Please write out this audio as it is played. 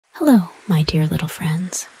Hello, my dear little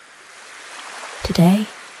friends. Today,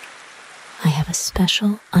 I have a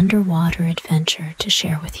special underwater adventure to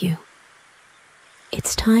share with you.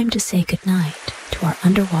 It's time to say goodnight to our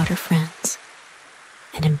underwater friends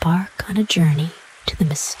and embark on a journey to the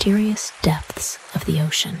mysterious depths of the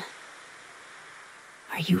ocean.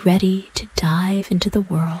 Are you ready to dive into the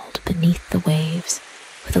world beneath the waves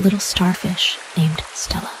with a little starfish named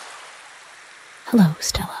Stella? Hello,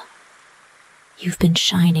 Stella. You've been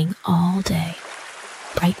shining all day,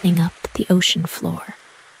 brightening up the ocean floor.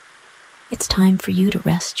 It's time for you to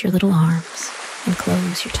rest your little arms and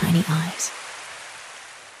close your tiny eyes.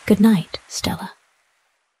 Good night, Stella.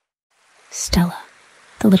 Stella,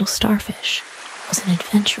 the little starfish, was an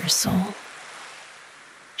adventurous soul.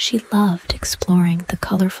 She loved exploring the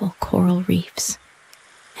colorful coral reefs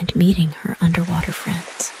and meeting her underwater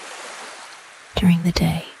friends. During the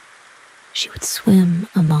day, she would swim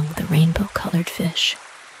among the rainbow-colored fish,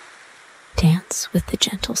 dance with the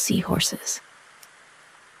gentle seahorses,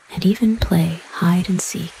 and even play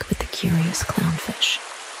hide-and-seek with the curious clownfish.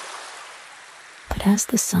 But as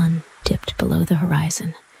the sun dipped below the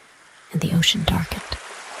horizon and the ocean darkened,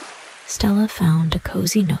 Stella found a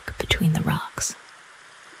cozy nook between the rocks.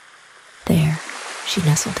 There, she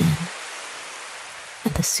nestled in,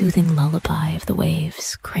 and the soothing lullaby of the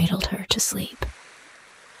waves cradled her to sleep.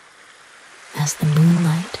 As the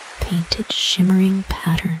moonlight painted shimmering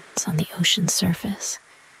patterns on the ocean's surface,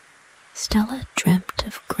 Stella dreamt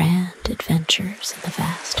of grand adventures in the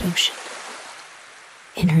vast ocean.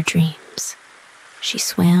 In her dreams, she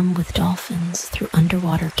swam with dolphins through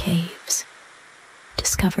underwater caves,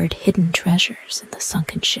 discovered hidden treasures in the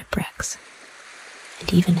sunken shipwrecks,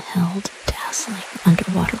 and even held dazzling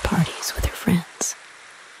underwater parties with her friends.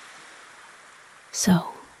 So,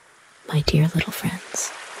 my dear little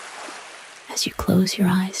friends, as you close your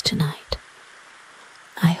eyes tonight,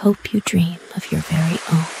 I hope you dream of your very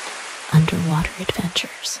own underwater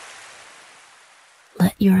adventures.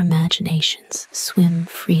 Let your imaginations swim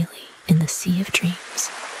freely in the sea of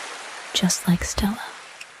dreams, just like Stella,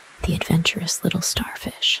 the adventurous little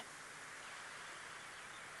starfish.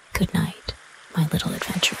 Good night, my little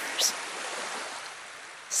adventurers.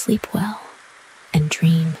 Sleep well.